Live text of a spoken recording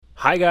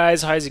Hi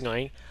guys, how's it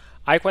going?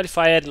 I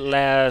qualified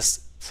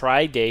last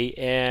Friday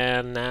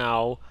and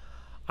now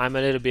I'm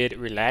a little bit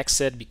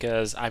relaxed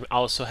because I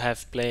also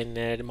have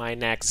planned my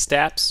next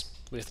steps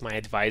with my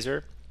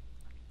advisor,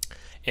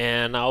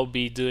 and I'll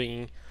be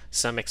doing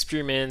some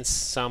experiments,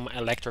 some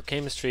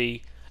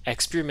electrochemistry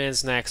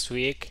experiments next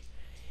week.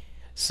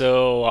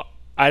 So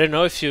I don't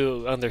know if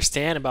you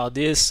understand about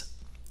this,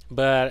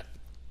 but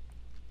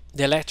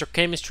the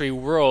electrochemistry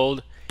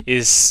world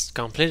is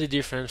completely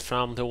different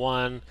from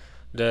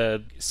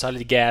the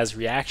solid gas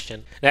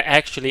reaction that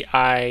actually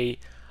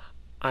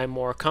I'm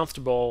more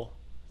comfortable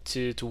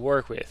to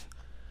work with.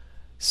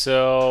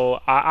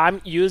 So I'm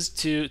used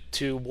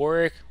to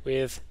work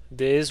with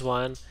this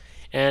one,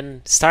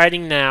 and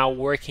starting now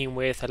working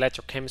with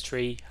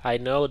electrochemistry, I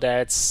know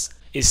that's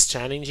is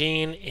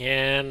challenging,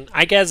 and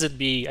I guess it'd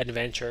be an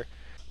adventure.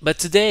 But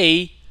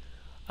today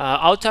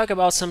I'll talk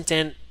about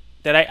something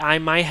that I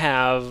might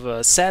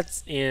have said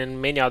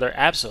in many other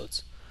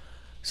episodes.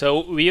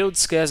 So we'll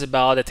discuss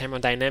about the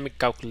thermodynamic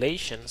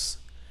calculations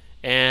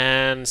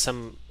and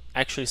some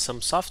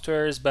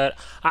softwares, but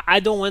I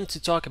don't want to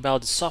talk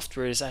about the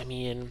softwares. I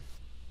mean,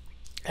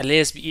 at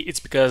least it's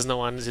because no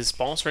one is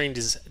sponsoring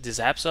this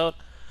episode.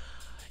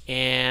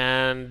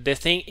 And the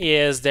thing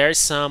is, there's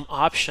some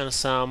options,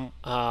 some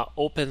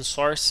open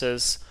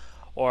sources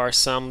or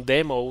some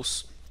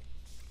demos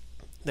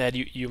that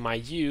you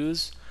might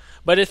use.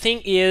 But the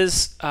thing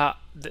is,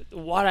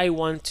 what I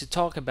want to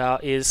talk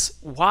about is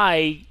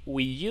why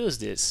we use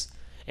this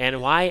and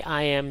why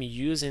I am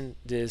using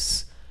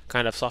this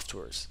kind of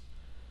softwares.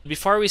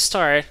 Before we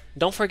start,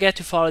 don't forget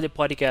to follow the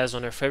podcast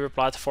on your favorite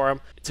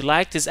platform, to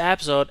like this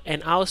episode,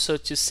 and also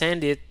to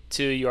send it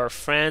to your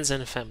friends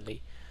and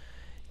family.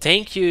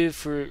 Thank you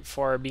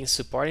for being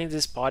supporting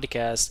this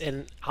podcast,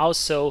 and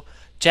also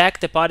check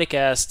the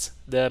podcast,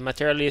 the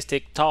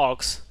Materialistic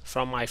Talks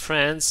from my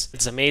friends.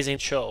 It's an amazing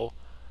show.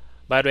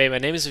 By the way, my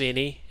name is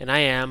Vinny, and I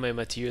am a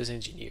materials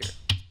engineer.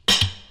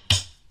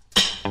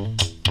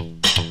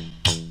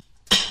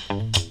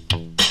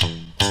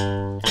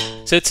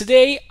 So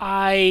today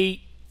I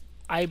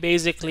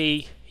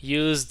basically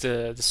use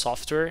the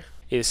software.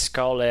 It's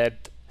called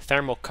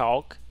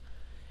Thermocalc.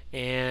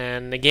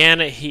 And again,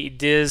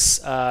 this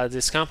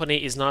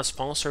company is not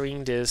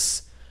sponsoring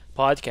this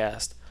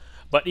podcast.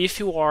 But if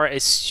you are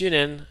a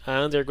student,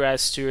 an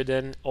undergrad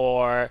student,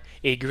 or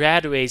a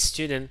graduate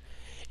student,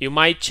 you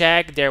might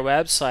check their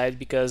website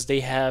because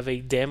they have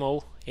a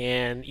demo,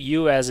 and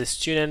you as a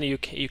student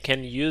you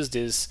can use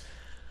this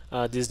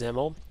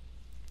demo.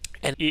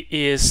 And it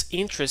is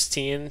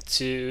interesting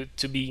to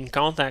be in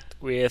contact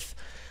with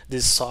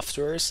these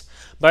softwares,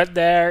 but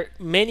there are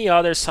many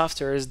other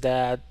softwares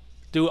that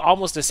do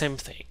almost the same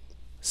thing.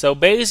 So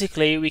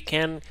basically we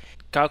can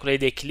calculate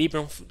the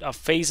equilibrium of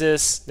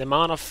phases, the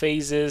amount of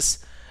phases,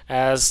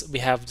 as we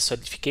have the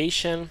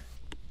solidification.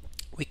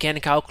 We can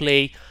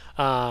calculate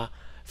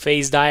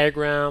phase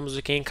diagrams,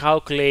 we can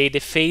calculate the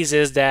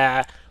phases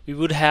that we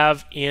would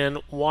have in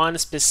one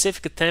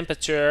specific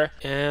temperature,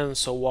 and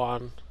so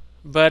on.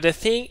 But the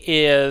thing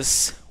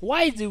is,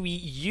 why do we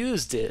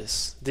use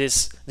these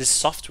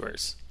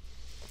softwares?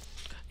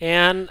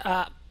 And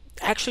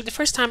actually, the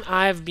first time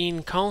I've been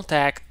in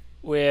contact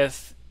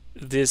with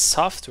this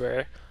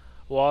software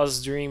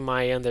was during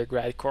my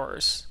undergrad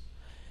course,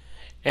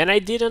 and I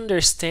did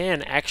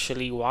understand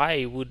actually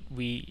why would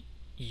we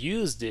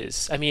use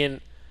this. I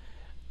mean,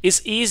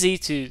 it's easy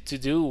to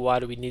do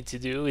what we need to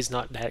do. It's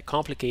not that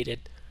complicated.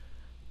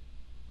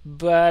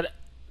 But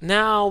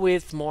now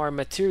with more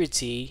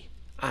maturity,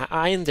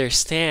 I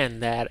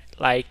understand that,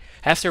 like,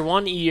 after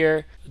 1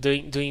 year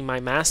doing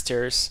my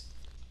master's,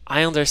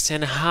 I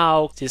understand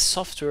how this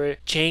software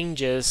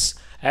changes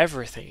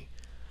everything.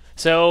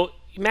 So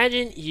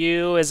imagine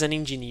you as an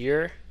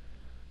engineer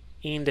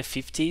in the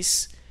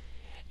 50s,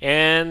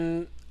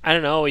 and I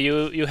don't know,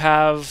 you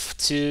have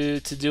to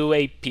do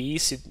a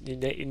piece, you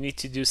need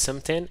to do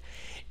something,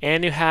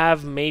 and you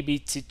have maybe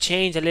to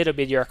change a little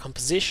bit your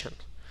composition.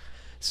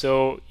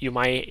 So you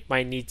might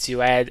need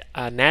to add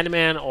an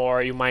element,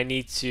 or you might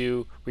need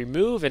to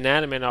remove an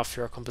element of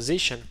your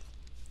composition.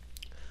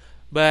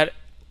 But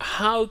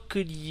how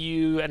could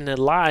you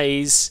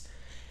analyze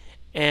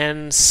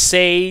and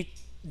say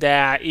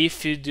that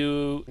if you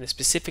do a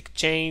specific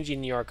change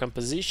in your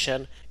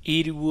composition,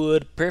 it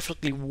would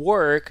perfectly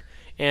work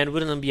and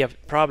wouldn't be a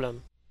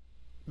problem?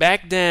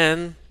 Back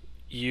then,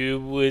 you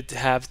would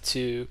have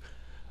to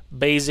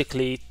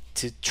basically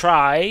to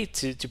try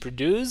to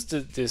produce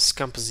this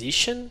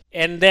composition,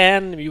 and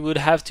then you would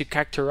have to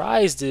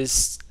characterize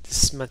this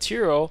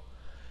material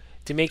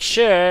to make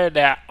sure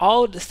that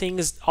all the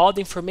things, all the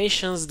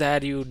informations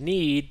that you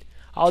need,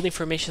 all the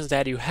informations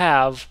that you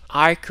have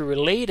are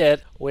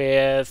correlated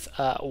with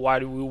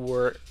what we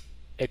were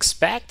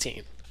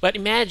expecting. But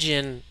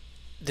imagine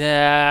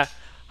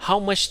how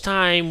much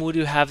time would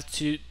you have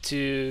to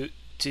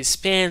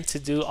spend to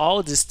do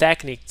all these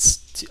techniques,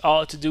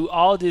 to do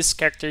all these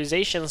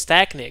characterizations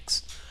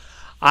techniques.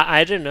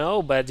 I don't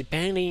know, but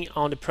depending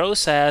on the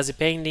process,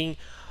 depending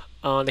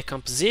on the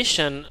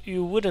composition,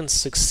 you wouldn't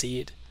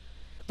succeed.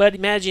 But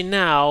imagine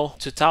now,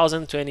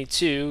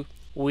 2022,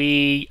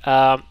 we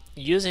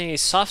using a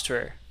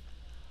software,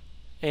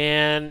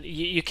 and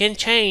you can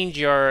change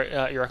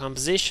your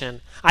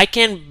composition. I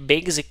can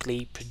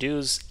basically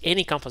produce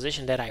any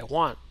composition that I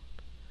want.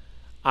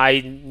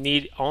 I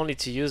need only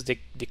to use the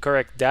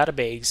correct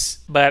database.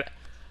 But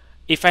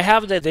if I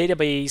have the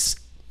database,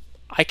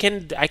 I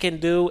can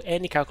do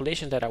any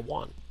calculation that I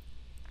want.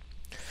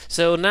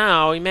 So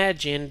now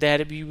imagine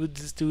that we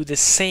would do the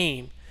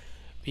same.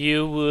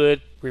 You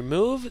would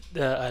remove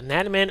an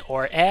element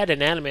or add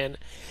an element,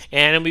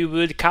 and we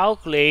would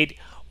calculate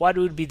what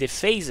would be the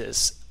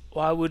phases,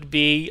 what would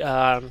be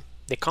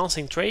the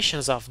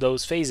concentrations of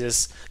those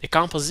phases, the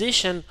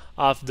composition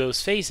of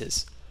those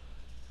phases,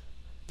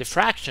 the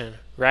fraction,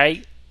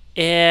 right?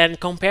 And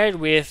compared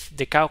with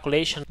the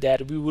calculation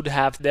that we would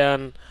have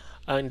done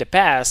in the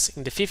past,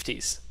 in the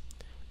 50s.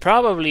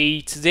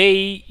 Probably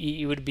today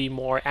it would be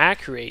more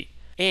accurate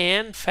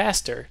and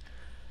faster.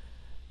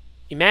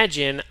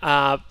 Imagine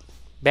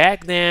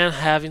back then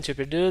having to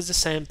produce the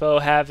sample,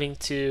 having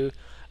to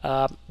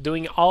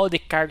doing all the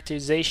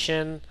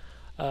characterization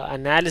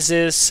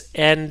analysis,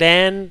 and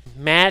then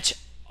match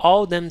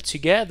all them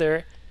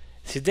together.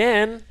 So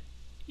then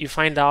you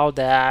find out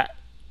that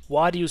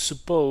what you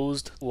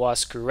supposed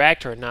was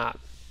correct or not.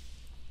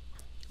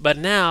 But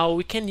now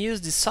we can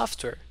use this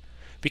software.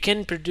 We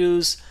can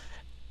produce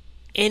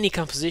any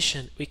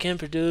composition. We can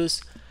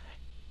produce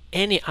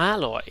any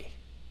alloy.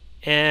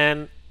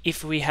 And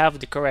if we have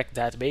the correct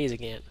database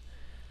again.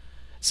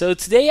 So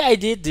today I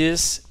did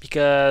this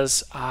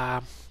because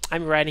I'm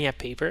writing a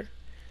paper,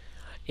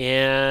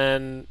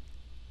 and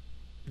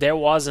there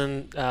was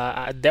an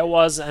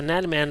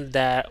element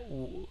that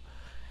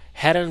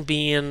hadn't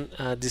been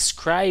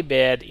described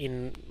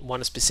in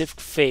one specific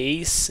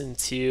phase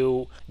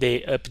until they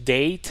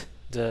update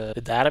the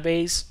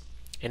database,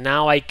 and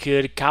now I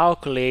could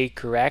calculate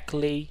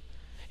correctly.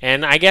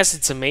 And I guess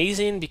it's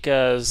amazing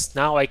because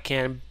now I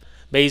can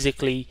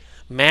basically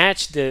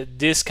match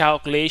this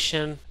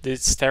calculation,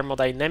 this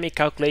thermodynamic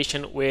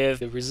calculation, with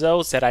the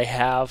results that I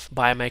have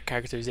by my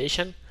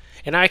characterization,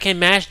 and I can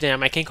match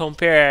them. I can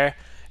compare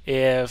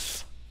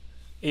if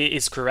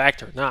it's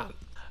correct or not.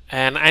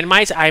 And I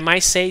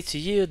might say to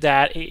you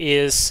that it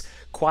is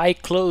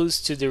quite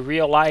close to the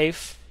real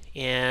life,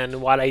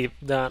 and what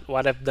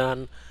I've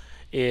done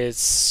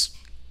is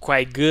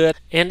quite good.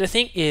 And the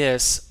thing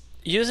is,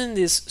 using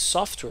these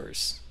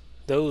softwares,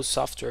 those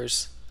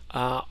softwares,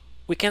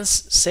 we can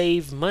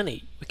save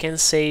money, we can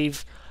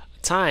save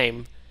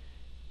time,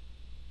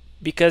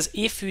 because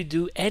if you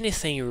do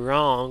anything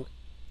wrong,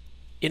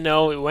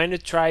 when you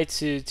try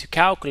to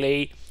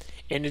calculate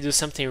and you do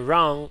something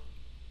wrong,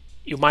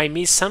 you might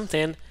miss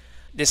something.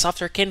 The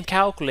software can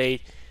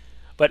calculate,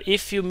 but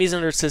if you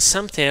misunderstood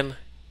something,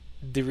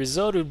 the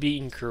result would be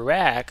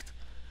incorrect.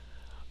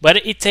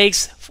 But it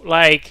takes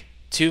like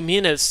 2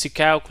 minutes to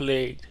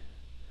calculate,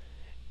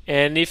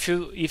 and if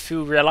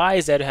you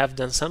realize that you have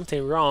done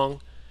something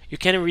wrong, you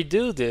can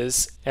redo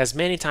this as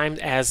many times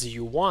as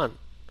you want.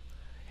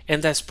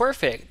 And that's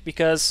perfect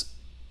because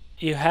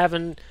you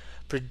haven't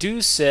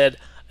produced an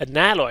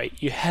alloy,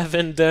 you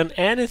haven't done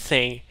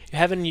anything, you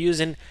haven't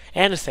used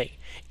anything,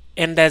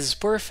 and that's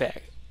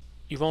perfect.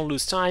 You won't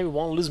lose time, you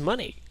won't lose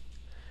money.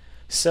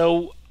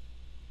 So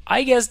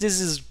I guess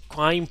this is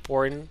quite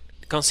important,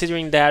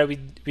 considering that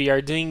we are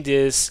doing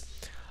this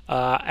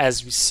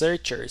as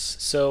researchers.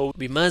 So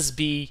we must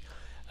be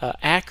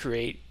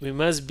accurate, we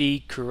must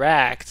be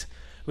correct,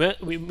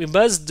 we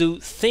must do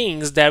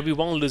things that we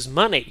won't lose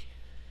money.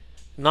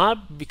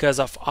 Not because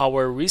of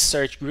our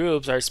research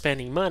groups are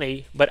spending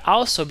money, but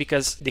also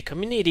because the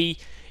community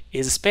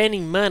is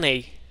spending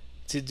money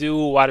to do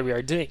what we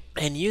are doing.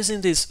 And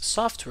using these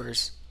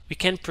softwares, we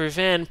can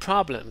prevent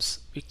problems.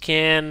 We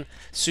can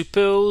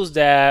suppose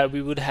that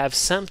we would have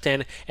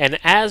something, and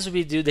as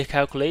we do the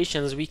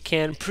calculations, we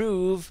can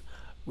prove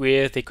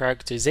with the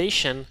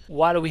characterization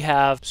what we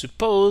have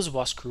supposed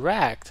was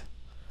correct.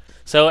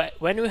 So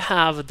when we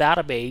have a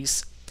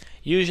database,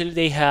 usually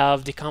they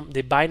have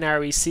the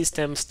binary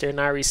systems,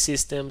 ternary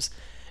systems,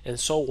 and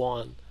so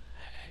on.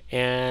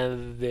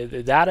 And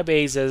the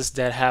databases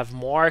that have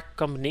more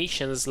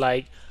combinations,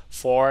 like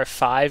 4 or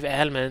 5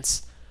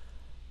 elements,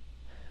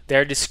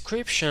 their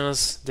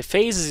descriptions, the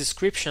phase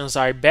descriptions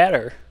are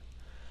better.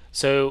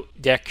 So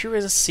the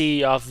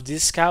accuracy of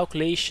this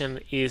calculation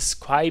is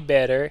quite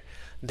better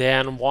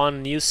than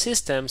one new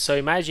system. So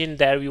imagine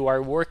that you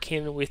are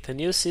working with a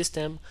new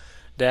system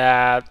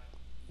that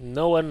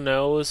no one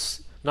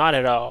knows, not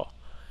at all,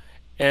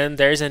 and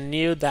there's a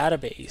new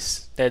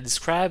database that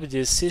describes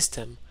this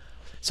system.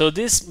 So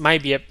this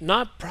might be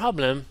not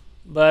problem,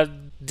 but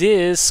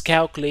this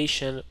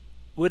calculation,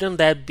 wouldn't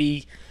that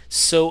be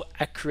so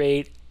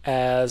accurate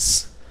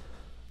as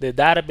the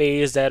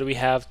database that we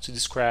have to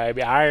describe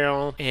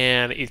iron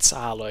and its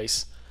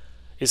alloys?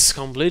 It's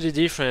completely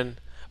different,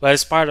 but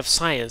it's part of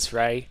science,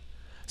 right?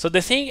 So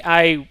the thing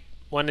I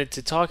wanted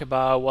to talk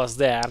about was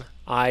that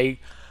I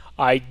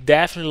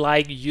definitely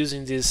like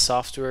using these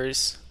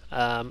softwares.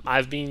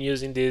 I've been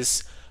using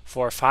this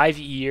for 5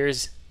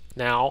 years,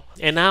 now,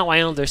 and now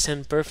I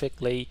understand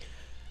perfectly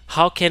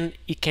how can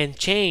it can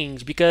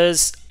change,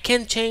 because it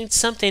can change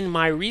something in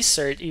my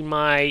research, in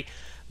my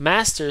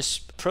master's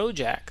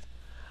project.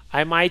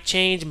 I might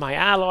change my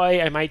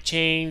alloy, I might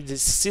change the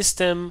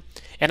system,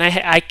 and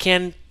I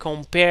can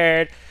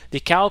compare the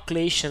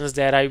calculations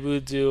that I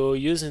would do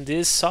using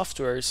these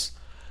softwares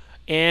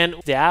and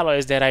the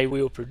alloys that I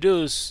will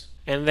produce.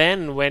 And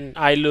then when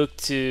I look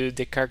to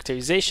the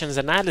characterizations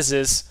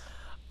analysis,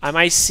 I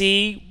might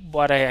see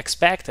what I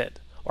expected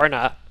or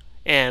not.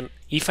 And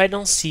if I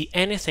don't see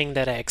anything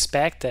that I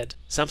expected,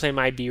 something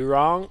might be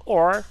wrong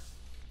or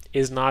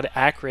is not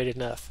accurate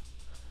enough.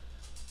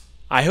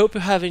 I hope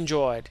you have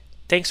enjoyed.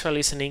 Thanks for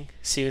listening.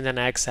 See you in the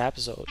next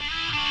episode.